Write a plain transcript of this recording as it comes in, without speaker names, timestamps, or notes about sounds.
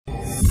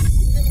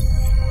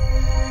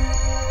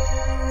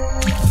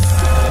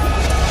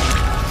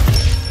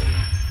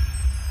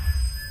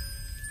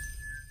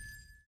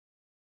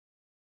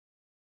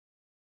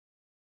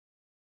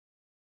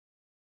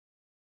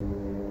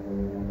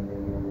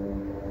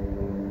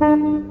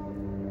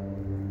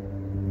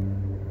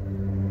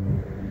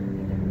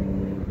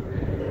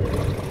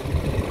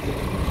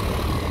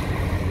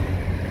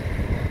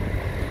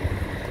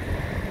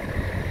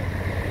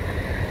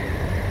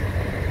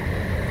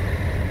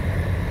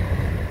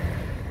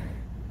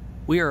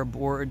We are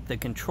aboard the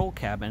control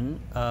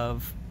cabin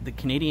of the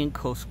Canadian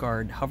Coast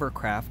Guard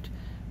hovercraft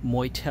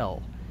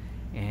Moytel,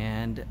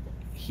 and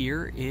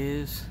here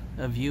is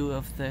a view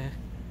of the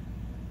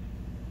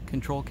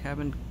control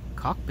cabin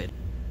cockpit.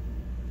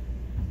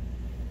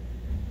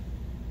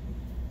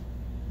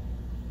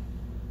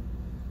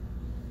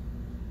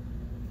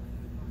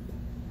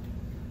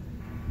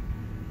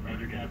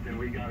 Roger, Captain.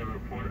 We got a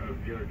report of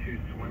 02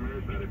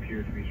 swimmers that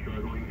appear to be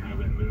struggling,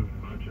 haven't moved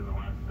much in the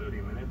last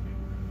 30 minutes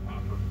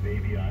off of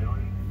Baby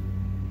Island,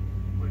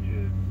 which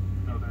is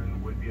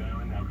southern Whidbey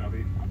Island. How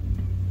copy?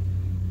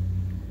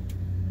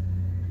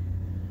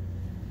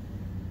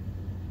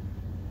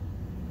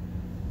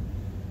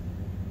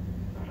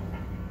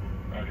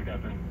 Roger,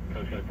 Captain.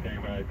 Coast Guard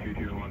standing by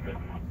 2216.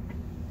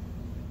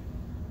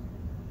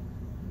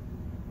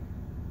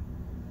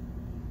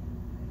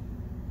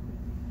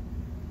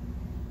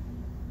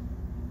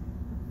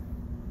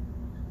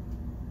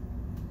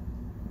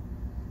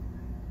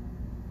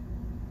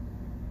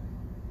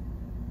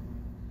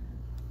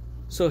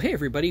 So hey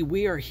everybody,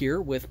 we are here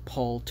with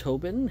Paul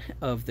Tobin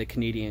of the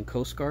Canadian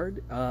Coast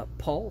Guard.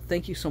 Paul,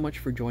 thank you so much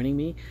for joining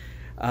me.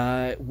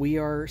 We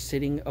are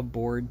sitting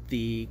aboard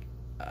the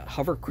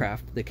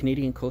hovercraft, the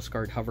Canadian Coast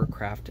Guard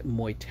hovercraft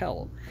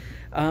Moytel.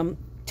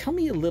 Tell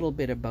me a little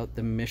bit about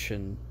the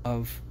mission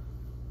of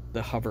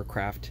the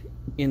hovercraft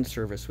in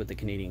service with the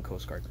Canadian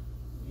Coast Guard.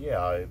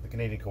 Yeah, the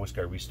Canadian Coast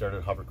Guard, we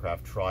started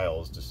hovercraft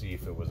trials to see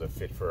if it was a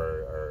fit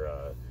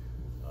for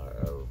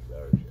our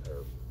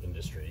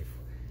industry.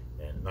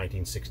 And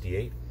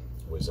 1968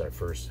 was our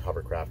first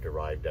hovercraft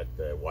arrived at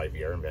the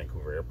YVR in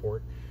Vancouver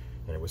Airport,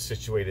 and it was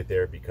situated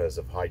there because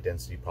of high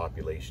density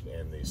population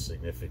and the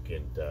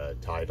significant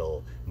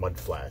tidal mud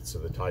flats. So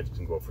the tides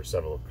can go for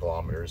several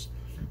kilometers.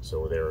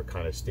 So there are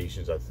kind of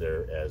stations out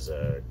there as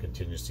a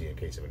contingency in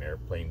case of an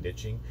airplane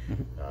ditching.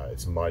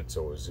 It's mud,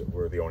 so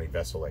we're the only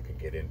vessel that could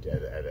get into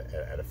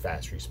at a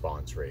fast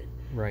response rate.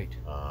 Right.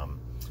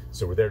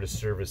 So we're there to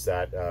service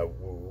that.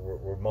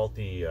 We're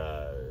multi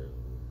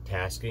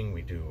tasking.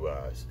 We do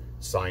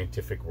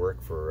scientific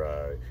work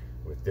for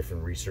with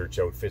different research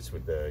outfits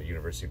with the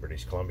University of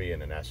British Columbia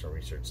and the National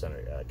Research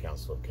Center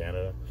Council of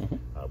Canada.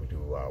 We do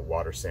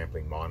water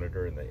sampling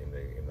monitor in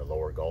the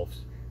lower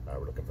Gulfs.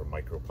 We're looking for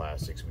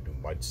microplastics. We do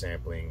mud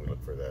sampling. We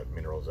look for the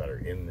minerals that are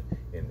in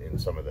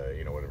some of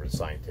the whatever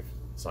the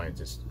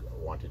scientists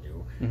want to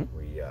do.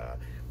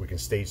 We can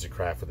stage the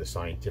craft with a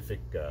scientific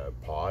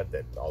pod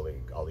that all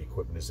the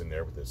equipment is in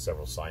there with the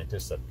several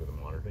scientists that do the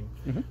monitoring.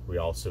 We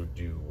also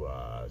do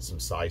some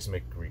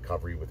seismic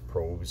recovery with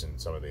probes in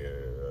some of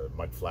the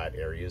mud flat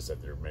areas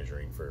that they're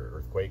measuring for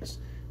earthquakes.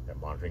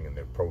 Monitoring, and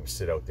the probes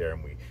sit out there,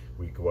 and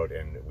we go out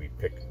and we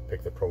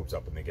pick the probes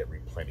up and they get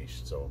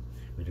replenished. So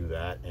we do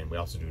that, and we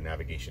also do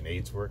navigation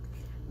aids work.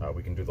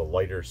 We can do the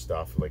lighter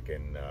stuff like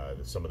in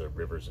some of the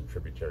rivers and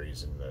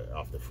tributaries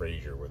off the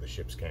Fraser where the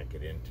ships can't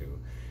get into.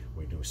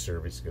 We do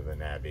service of the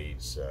nav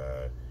aids.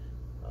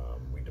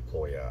 We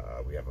deploy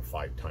we have a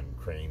 5-ton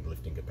crane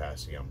lifting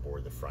capacity on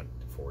board the front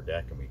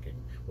foredeck, and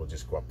we'll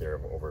just go up there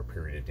over a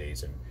period of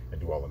days and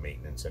do all the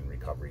maintenance and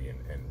recovery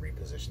and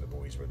reposition the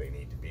buoys where they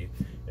need to be.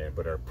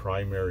 But our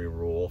primary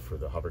role for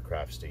the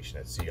hovercraft station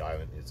at Sea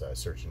Island is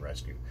search and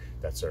rescue.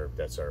 That's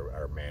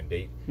our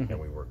mandate, and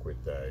we work with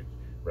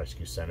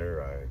Rescue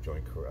Center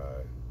Joint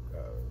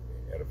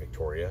out of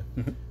Victoria,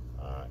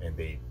 and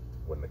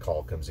when the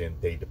call comes in,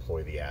 they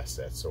deploy the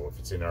assets. So if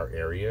it's in our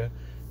area,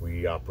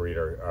 we operate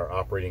our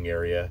operating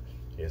area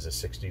is a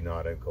 60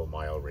 nautical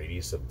mile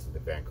radius of the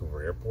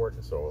Vancouver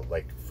Airport. So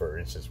like for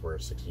instance, we're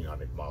 60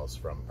 nautical miles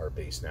from our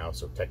base now,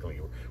 so technically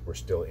we're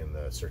still in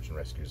the search and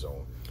rescue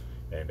zone.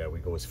 And we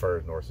go as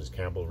far north as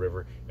Campbell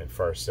River, and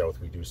far south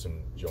we do some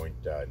joint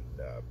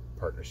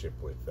partnership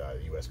with the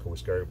U.S.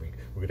 Coast Guard.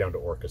 We go down to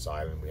Orcas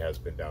Island. We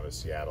have been down to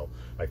Seattle.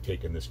 I've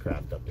taken this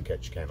craft up to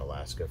Ketchikan,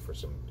 Alaska for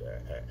some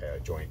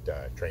joint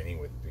training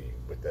with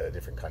the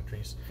different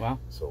countries. Wow.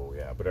 So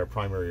yeah, but our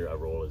primary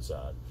role is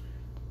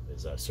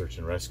search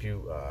and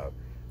rescue.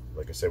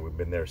 Like I said, we've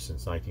been there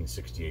since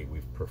 1968.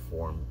 We've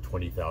performed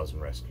 20,000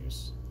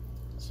 rescues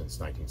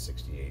since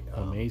 1968.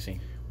 Amazing.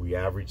 We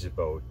average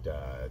about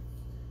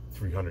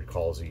 300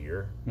 calls a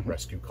year,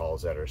 rescue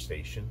calls at our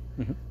station,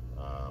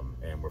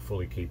 and we're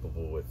fully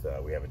capable with.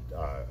 We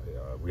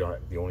are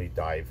the only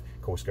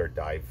Coast Guard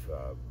dive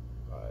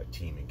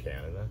team in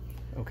Canada.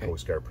 Okay.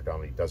 Coast Guard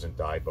predominantly doesn't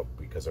dive, but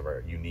because of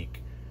our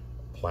unique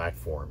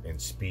platform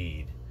and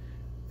speed,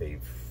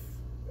 they've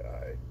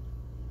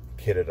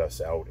kitted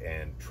us out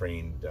and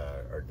trained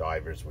our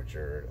divers, which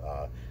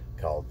are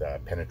called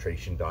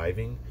penetration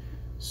diving.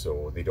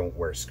 So they don't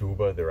wear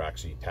scuba, they're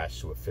actually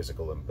attached to a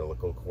physical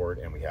umbilical cord,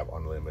 and we have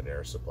unlimited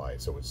air supply.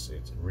 So it's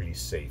really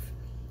safe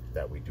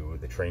that we do.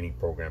 The training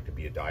program to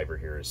be a diver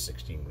here is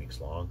 16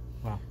 weeks long.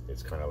 Wow.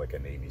 It's kind of like a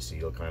Navy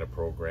SEAL kind of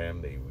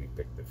program. We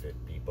pick the fit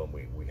people,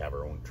 and we have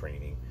our own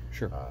training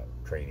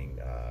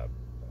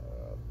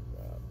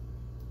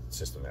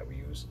system that we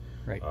use.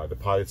 Right. The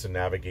pilots and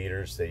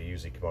navigators, they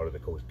usually come out of the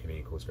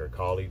Canadian Coast Guard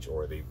College,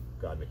 or they've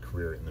gotten a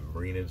career in the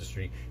marine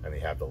industry, and they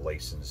have the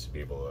license to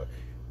be able to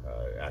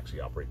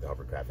actually operate the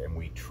hovercraft, and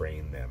we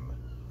train them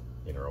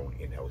in our own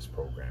in-house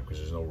program, because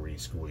there's no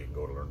school you can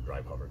go to learn to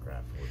drive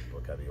hovercraft. We're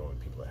kind of the only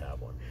people that have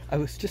one. I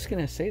was just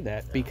going to say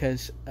that,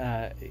 because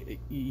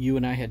you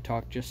and I had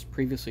talked just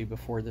previously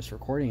before this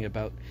recording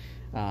about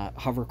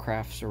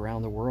hovercrafts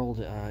around the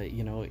world.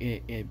 You know,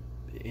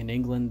 in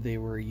England they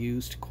were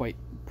used quite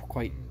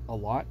a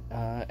lot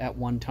at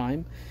one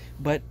time,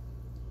 but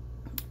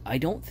I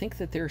don't think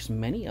that there's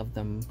many of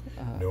them.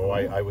 No,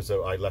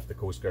 I left the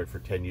Coast Guard for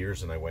 10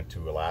 years and I went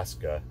to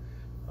Alaska.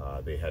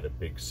 They had a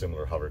big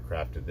similar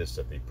hovercraft to this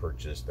that they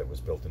purchased that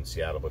was built in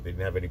Seattle, but they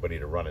didn't have anybody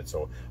to run it.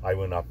 So I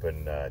went up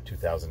in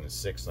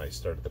 2006 and I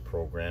started the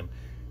program.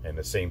 And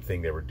the same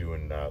thing they were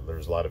doing, there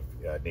was a lot of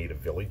native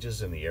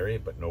villages in the area,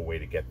 but no way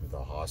to get to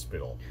the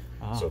hospital.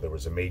 So there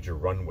was a major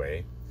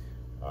runway,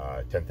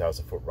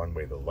 10,000-foot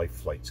runway, the life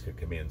flights could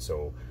come in.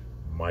 So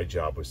my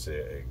job was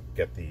to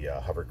get the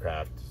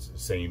hovercraft,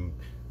 same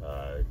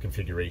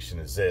configuration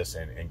as this,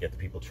 and get the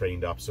people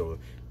trained up. So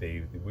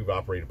we've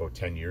operated about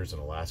 10 years in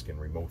Alaska in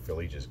remote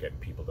villages, getting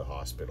people to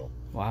hospital.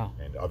 Wow.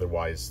 And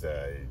otherwise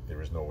there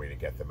was no way to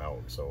get them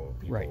out. So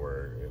people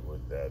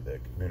the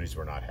communities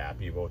were not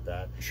happy about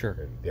that.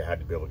 Sure. They had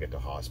to be able to get to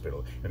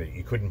hospital, and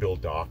you couldn't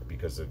build dock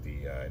because of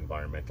the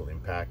environmental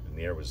impact, and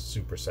the air was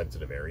super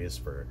sensitive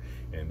areas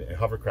and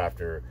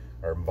hovercraft are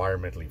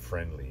environmentally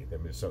friendly.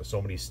 There's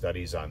so many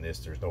studies on this.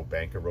 There's no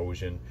bank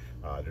erosion,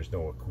 there's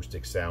no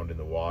acoustic sound in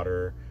the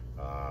water,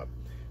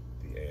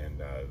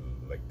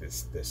 like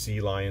the sea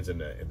lions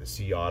and the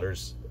sea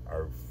otters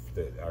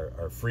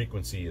our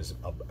frequency is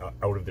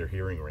out of their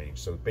hearing range,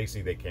 so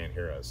basically they can't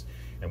hear us.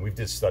 And we've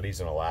did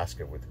studies in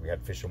Alaska we had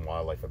Fish and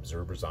Wildlife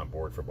observers on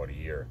board for about a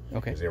year,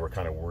 because they were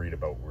kind of worried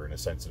about we're in a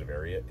sensitive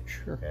area,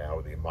 how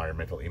the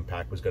environmental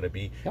impact was going to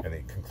be. And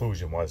the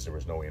conclusion was there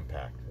was no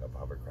impact of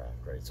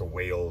hovercraft, right? So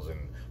whales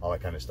and all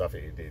that kind of stuff,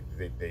 we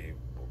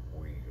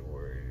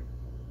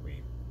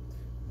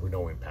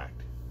no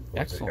impact.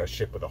 Excellent. A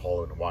ship with a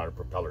hull and water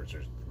propellers,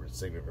 there's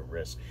significant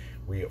risk.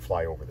 We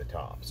fly over the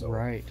top. So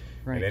right.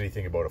 And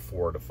anything about a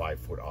 4 to 5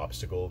 foot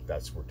obstacle,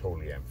 we're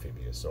totally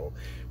amphibious. So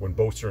when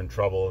boats are in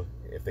trouble,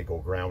 if they go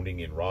grounding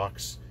in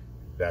rocks,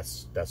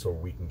 that's where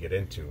we can get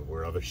into,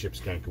 where other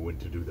ships can't go in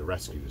to do the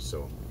rescues.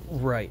 So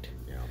right.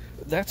 Yeah.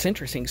 That's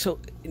interesting. So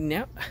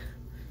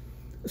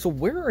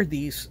where are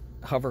these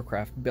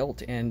hovercraft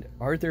built, and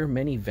are there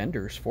many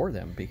vendors for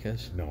them?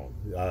 Because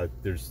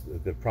there's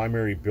the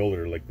primary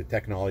builder. Like the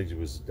technology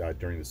was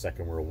during the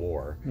Second World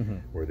War,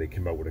 where they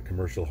came out with a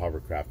commercial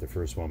hovercraft. The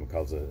first one was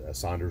called a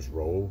Saunders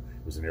Roe.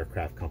 It was an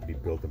aircraft company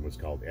built them, was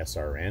called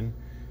SRN.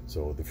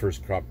 So the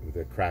first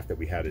craft that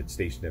we had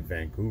stationed at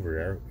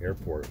Vancouver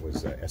Airport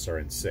was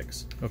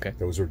SRN-6. Okay.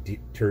 Those were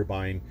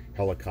turbine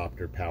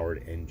helicopter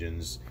powered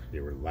engines. They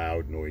were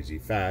loud, noisy,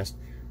 fast,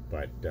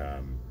 but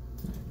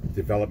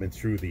development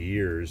through the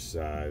years,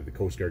 the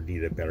Coast Guard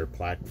needed a better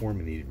platform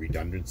and needed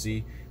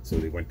redundancy, so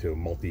they went to a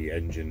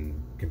multi-engine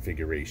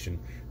configuration.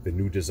 The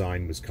new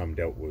design was came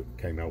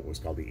out was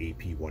called the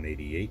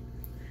AP-188.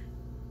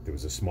 There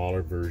was a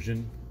smaller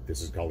version.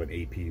 This is called an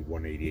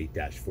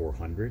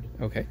AP-188-400.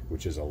 Okay.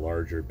 Which is a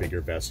larger, bigger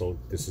vessel.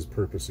 This is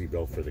purposely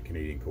built for the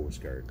Canadian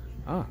Coast Guard.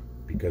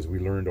 Because we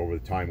learned over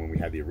the time when we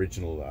had the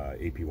original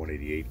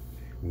AP-188,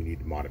 we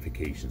needed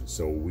modifications,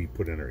 so we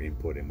put in our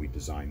input and we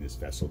designed this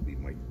vessel to be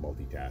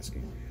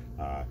multitasking.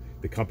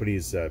 The company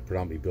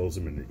predominantly builds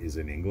them is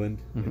in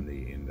England, in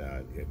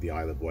the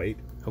Isle of Wight.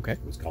 Okay.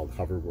 It was called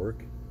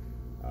Hoverwork,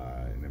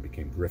 and then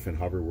became Griffin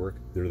Hoverwork.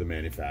 They're the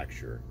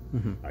manufacturer.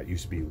 It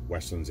used to be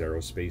Westlands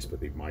Aerospace, but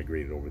they've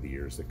migrated over the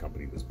years. The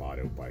company was bought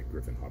out by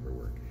Griffin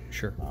Hoverwork.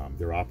 Sure.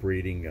 They're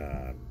operating.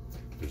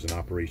 There's an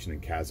operation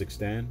in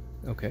Kazakhstan.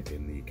 Okay.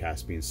 In the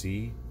Caspian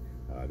Sea.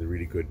 They're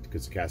really good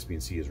because the Caspian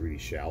Sea is really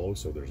shallow,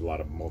 so there's a lot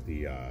of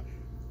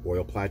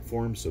oil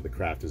platforms. So the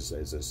craft is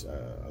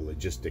a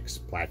logistics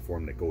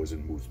platform that goes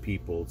and moves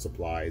people,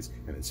 supplies,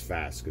 and it's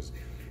fast.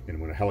 And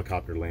when a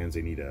helicopter lands,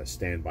 they need a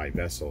standby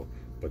vessel.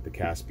 But the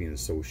Caspian is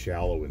so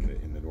shallow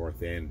in the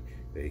north end,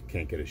 they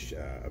can't get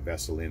a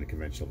vessel in, a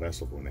conventional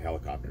vessel, when the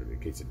helicopter, in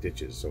case it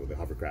ditches. So the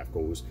hovercraft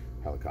goes,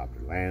 helicopter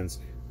lands,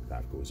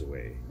 craft goes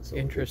away. So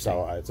interesting.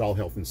 It's all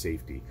health and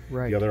safety.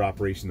 Right. The other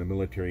operation, the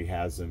military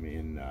has them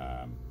in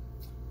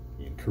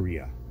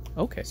Korea.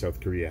 Okay. South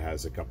Korea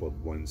has a couple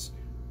of ones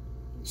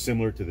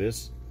similar to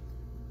this.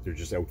 They're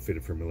just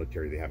outfitted for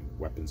military. They have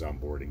weapons on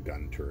board and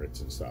gun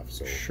turrets and stuff.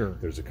 So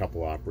there's a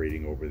couple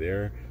operating over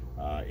there.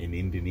 In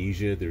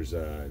Indonesia, there's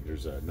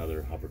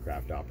another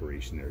hovercraft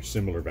operation there.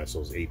 Similar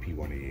vessels,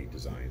 AP-188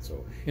 design.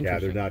 So yeah,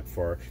 they're not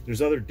far.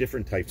 There's other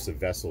different types of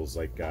vessels,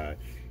 like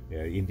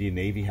Indian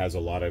Navy has a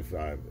lot of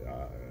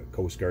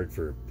Coast Guard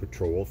for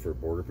patrol, for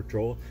border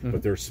patrol,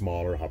 but they're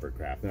smaller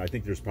hovercraft. And I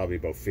think there's probably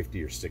about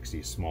 50 or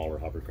 60 smaller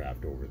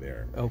hovercraft over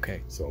there.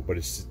 Okay. So, but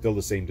it's still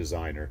the same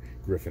designer,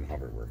 Griffin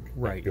Hoverwork.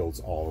 Right.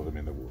 Builds all of them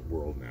in the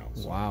world now.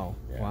 So, wow.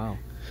 Yeah. Wow.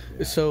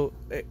 Yeah. So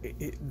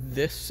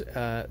this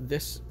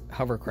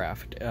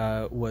hovercraft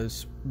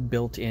was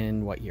built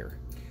in what year?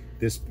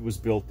 This was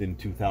built in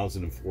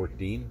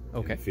 2014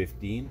 Okay. and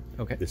 15.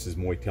 Okay. This is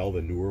Moytel,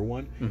 the newer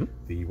one. Mm-hmm.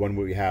 The one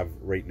we have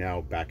right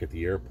now back at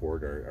the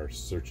airport, our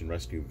search and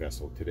rescue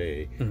vessel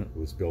today,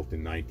 was built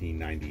in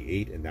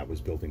 1998, and that was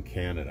built in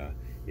Canada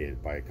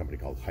by a company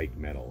called Hike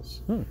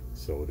Metals.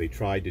 So they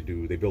tried to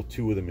do, they built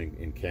two of them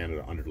in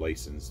Canada under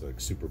license,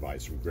 like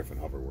supervised from Griffin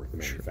Hoverworth, the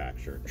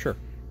manufacturer. Sure.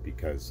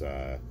 Because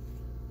the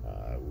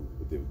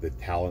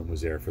talent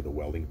was there for the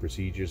welding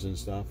procedures and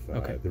stuff.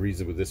 Okay. The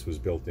reason this was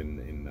built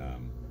in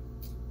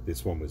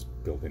this one was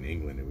built in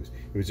England.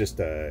 It was just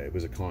it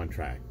was a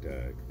contract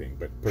thing,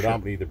 but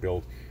predominantly they're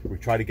built. We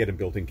try to get them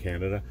built in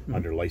Canada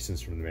under license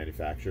from the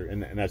manufacturer,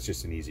 and that's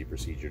just an easy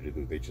procedure to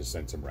do. They just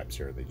send some reps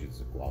here. They do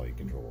the quality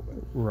control.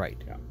 But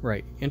Right. yeah.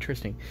 Right.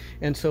 Interesting.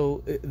 And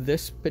so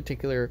this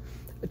particular,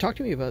 talk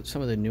to me about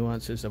some of the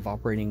nuances of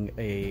operating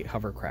a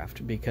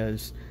hovercraft,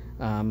 because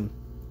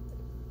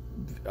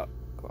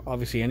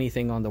obviously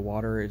anything on the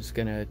water is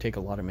going to take a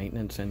lot of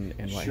maintenance and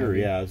what Sure, have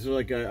you. yeah. So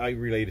like I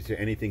relate it to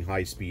anything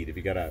high speed. If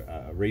you got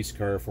a race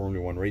car,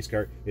 Formula One race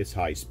car, it's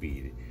high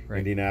speed. Right.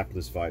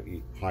 Indianapolis 5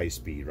 high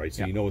speed, right?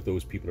 So Yeah. you know what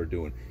those people are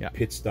doing. Yeah.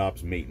 Pit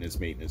stops, maintenance,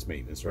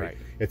 right? Right.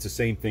 It's the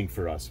same thing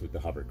for us with the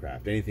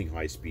hovercraft. Anything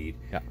high speed.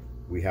 Yeah.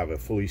 We have a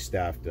fully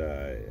staffed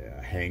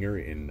hangar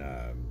in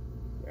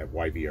at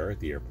YVR at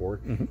the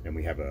airport, and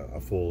we have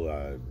a full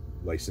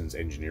licensed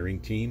engineering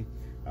team.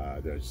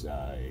 There's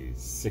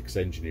 6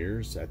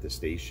 engineers at the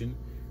station,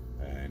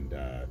 and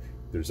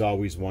there's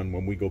always one.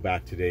 When we go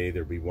back today,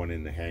 there'll be one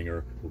in the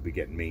hangar. We'll be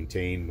getting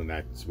maintained.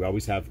 We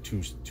always have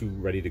two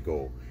ready to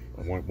go.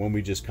 When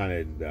we just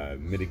kind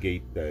of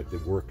mitigate the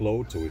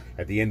workload, so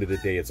at the end of the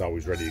day, it's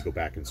always ready to go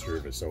back in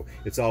service. So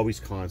it's always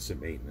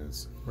constant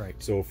maintenance. Right.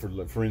 So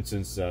for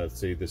instance,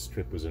 say this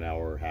trip was an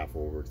hour and a half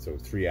over, so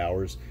 3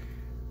 hours.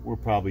 We'll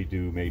probably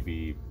do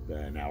maybe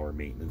an hour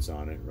maintenance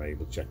on it, right?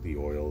 We'll check the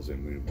oils,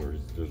 and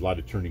there's a lot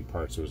of turning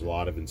parts, so there's a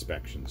lot of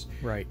inspections.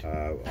 Right.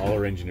 All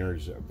our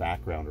engineers'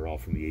 background are all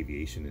from the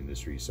aviation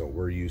industry, so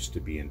we're used to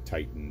being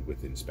tightened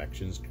with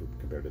inspections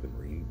compared to the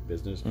marine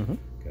business,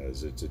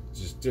 because it's a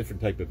just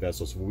different type of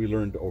vessel. So we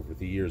learned over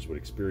the years with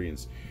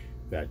experience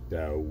that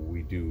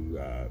we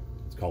do,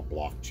 it's called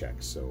block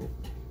checks. So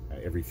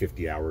every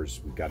 50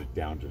 hours, we've got it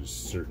down to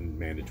certain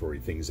mandatory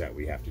things that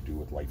we have to do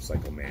with life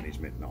cycle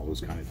management and all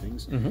those kind of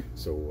things.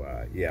 So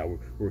yeah,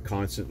 we're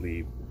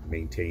constantly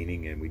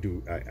maintaining, and we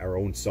do our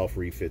own self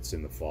refits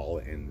in the fall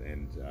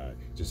and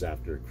just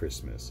after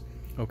Christmas.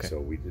 Okay.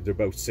 So they're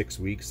about 6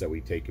 weeks that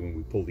we take them, and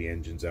we pull the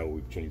engines out,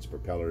 we change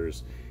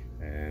propellers,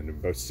 and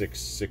about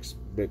 6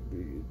 to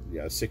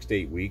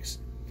 8 weeks,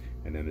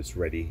 and then it's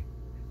ready.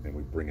 And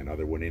we bring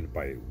another one in.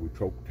 We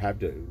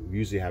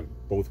usually have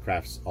both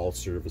crafts all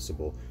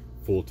serviceable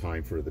full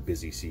time for the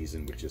busy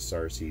season, which is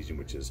SAR season,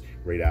 which is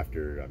right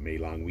after May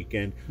long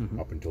weekend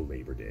up until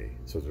Labor Day.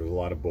 So there's a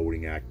lot of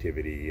boating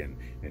activity and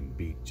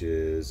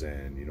beaches,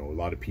 and a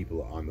lot of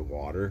people on the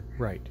water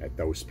at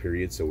those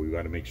periods. So we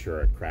got to make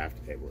sure our craft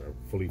are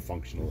fully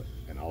functional,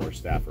 and all our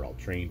staff are all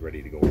trained,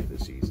 ready to go for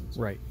the season.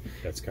 So Right.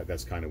 That's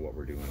kind of what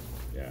we're doing.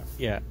 Yeah.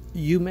 Yeah.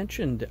 You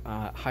mentioned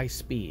high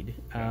speed.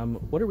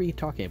 What are we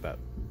talking about?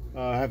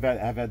 I've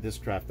had this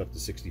craft up to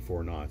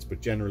 64 knots,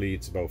 but generally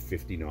it's about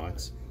 50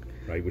 knots,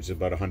 right, which is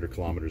about 100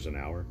 kilometers an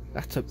hour.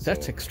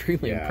 That's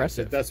extremely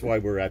impressive. That's why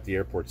we're at the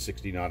airport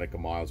 60 nautical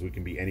miles. We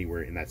can be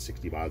anywhere in that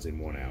 60 miles in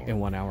 1 hour. In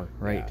 1 hour,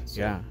 right?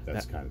 Yeah. So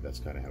that's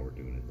kind of how we're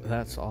doing it.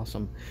 That's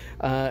awesome.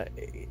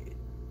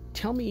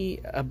 Tell me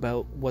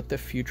about what the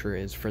future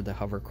is for the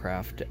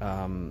hovercraft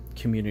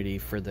community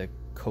for the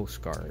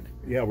Coast Guard.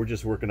 Yeah, we're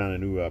just working on a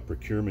new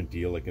procurement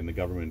deal. Like in the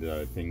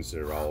government, things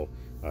are all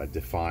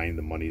defined,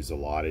 the money's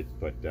allotted,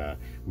 but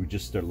we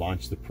just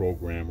launched the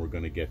program. We're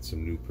going to get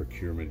some new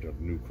procurement of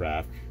new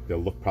craft.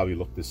 They'll probably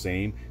look the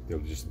same. They'll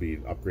just be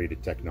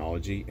upgraded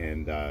technology,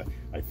 and I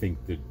think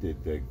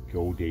the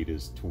go date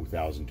is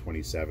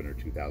 2027 or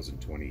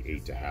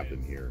 2028 to have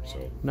them here.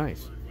 So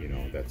nice.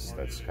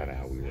 That's kind of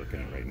how we work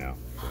in it right now.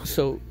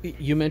 So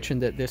you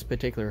mentioned that this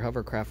particular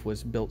hovercraft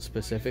was built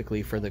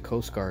specifically for the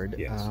Coast Guard.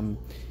 Yes.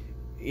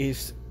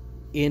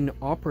 In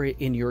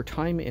your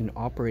time in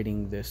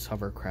operating this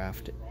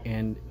hovercraft,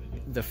 and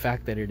the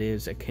fact that it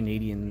is a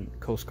Canadian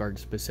Coast Guard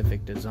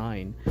specific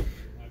design,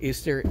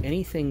 is there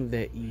anything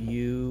that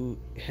you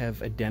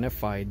have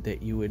identified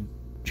that you would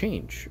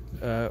change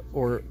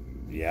or?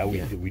 Yeah,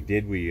 we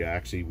did. We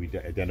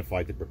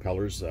identified the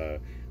propellers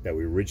that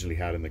we originally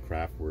had in the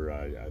craft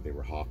they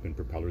were Hoffman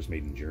propellers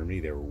made in Germany.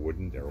 They were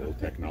wooden. They're old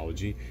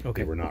technology.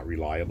 Okay. They were not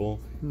reliable.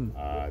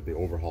 The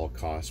overhaul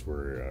costs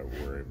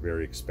were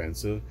very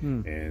expensive,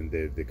 and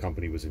the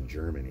company was in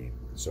Germany,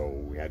 so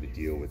we had to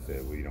deal with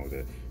we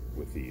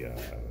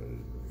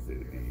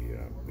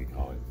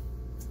call it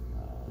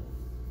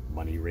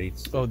money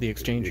rates. Oh, the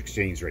exchange. The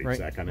exchange rates,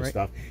 that kind of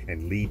stuff,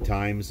 and lead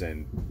times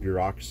and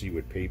bureaucracy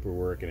with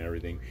paperwork and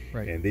everything.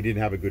 Right. And they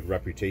didn't have a good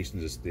reputation.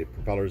 The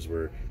propellers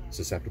were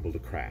susceptible to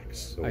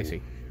cracks. So I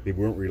see. They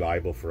weren't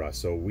reliable for us.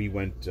 So we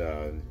went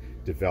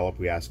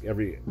we asked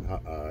every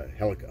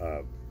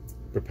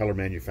propeller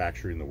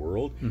manufacturer in the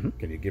world.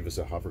 Can you give us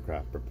a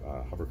hovercraft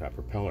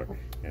propeller?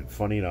 And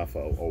funny enough,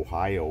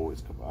 Ohio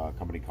is a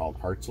company called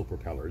Hartzell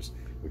Propellers,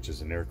 which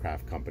is an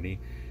aircraft company.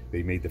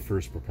 They made the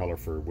first propeller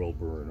for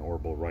Wilbur and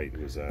Orville Wright. It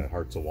was a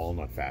Hartzell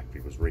Walnut factory.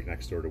 It was right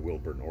next door to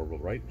Wilbur and Orville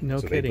Wright. No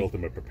so kidding. They built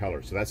them a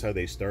propeller. So that's how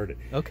they started.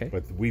 Okay.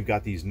 But we've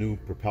got these new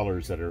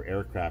propellers that are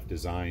aircraft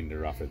designed.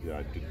 They're off of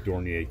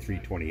Dornier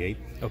 328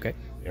 Okay.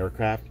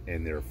 aircraft,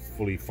 and they're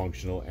fully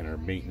functional, and our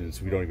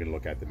maintenance, we don't even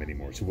look at them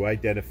anymore. So we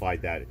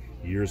identified that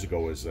years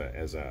ago as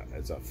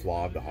a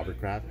flaw of the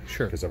hovercraft,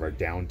 Sure. because of our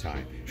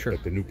downtime. Sure.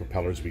 But the new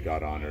propellers we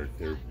got on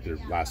they're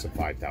lasting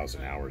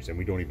 5,000 hours, and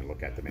we don't even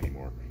look at them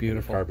anymore.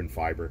 Beautiful. Carbon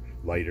fiber,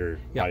 lighter,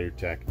 Yep. higher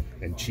tech,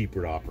 and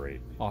cheaper to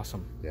operate.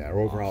 Awesome. Yeah, our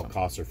overall Awesome.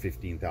 costs are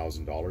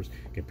 $15,000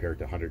 compared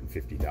to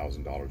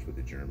 $150,000 with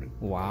the German.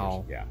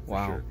 Wow. propellers. Yeah, for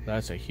Wow. sure.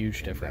 That's a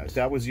huge difference.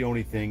 That was the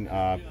only thing.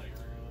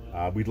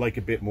 We'd like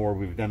a bit more.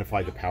 We've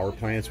identified the power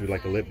plants. We'd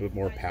like a little bit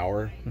more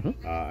power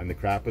on the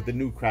craft. But the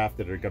new craft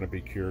that are going to be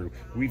cured,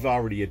 we've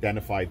already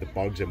identified the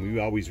bugs, and we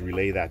always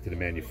relay that to the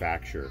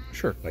manufacturer.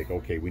 Sure. Like,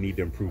 okay, we need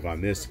to improve on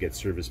this to get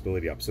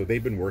serviceability up. So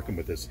they've been working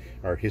with us.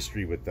 Our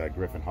history with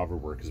Griffin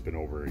Hoverwork has been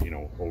over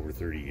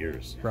 30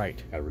 years.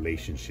 Right. A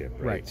relationship.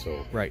 Right.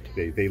 So Right.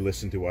 they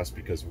listen to us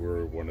because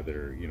we're one of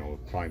their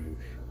prime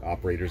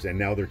operators, and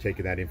now they're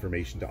taking that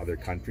information to other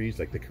countries,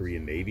 like the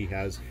Korean Navy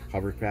has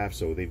hovercraft,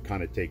 so they've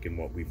kind of taken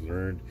what we've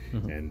learned.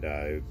 And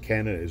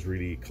Canada is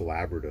really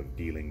collaborative,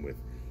 dealing with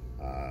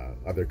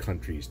other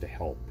countries to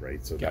help,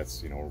 right? So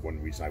that's one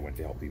reason I went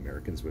to help the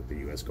Americans with the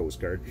U.S. Coast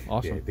Guard.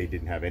 Awesome. They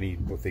didn't have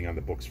anything on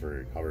the books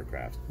for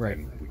hovercraft, Right.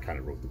 and we kind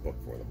of wrote the book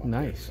for them.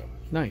 Nice. There,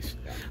 so. Nice.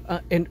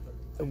 And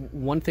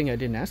one thing I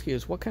didn't ask you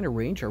is, what kind of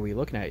range are we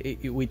looking at?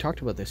 We talked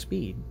about the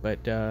speed,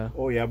 but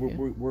Oh yeah,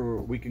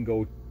 we can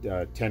go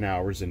 10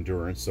 hours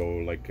endurance. So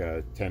like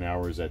 10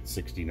 hours at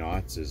 60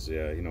 knots is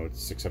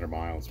it's 600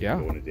 miles we can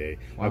go in a day.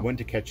 Wow. I went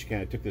to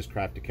Ketchikan. I took this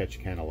craft to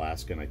Ketchikan,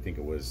 Alaska, and I think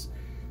it was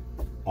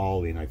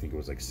all in. I think it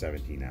was like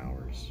 17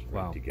 hours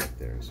Wow. to get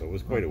there. So it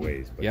was quite a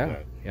ways. But Yeah.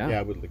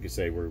 But like you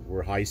say,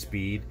 we're high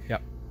speed,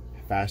 Yep.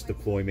 fast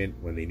deployment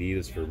when they need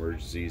us for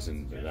emergencies,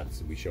 and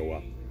we show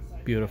up.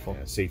 Beautiful.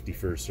 Safety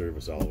first,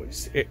 service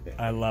always.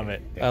 I love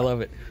it. I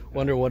love it.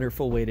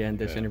 Wonderful way to end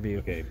this interview.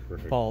 Okay,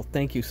 perfect. Paul,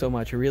 thank you so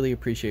much. I really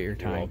appreciate your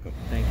time. welcome.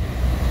 Thank you.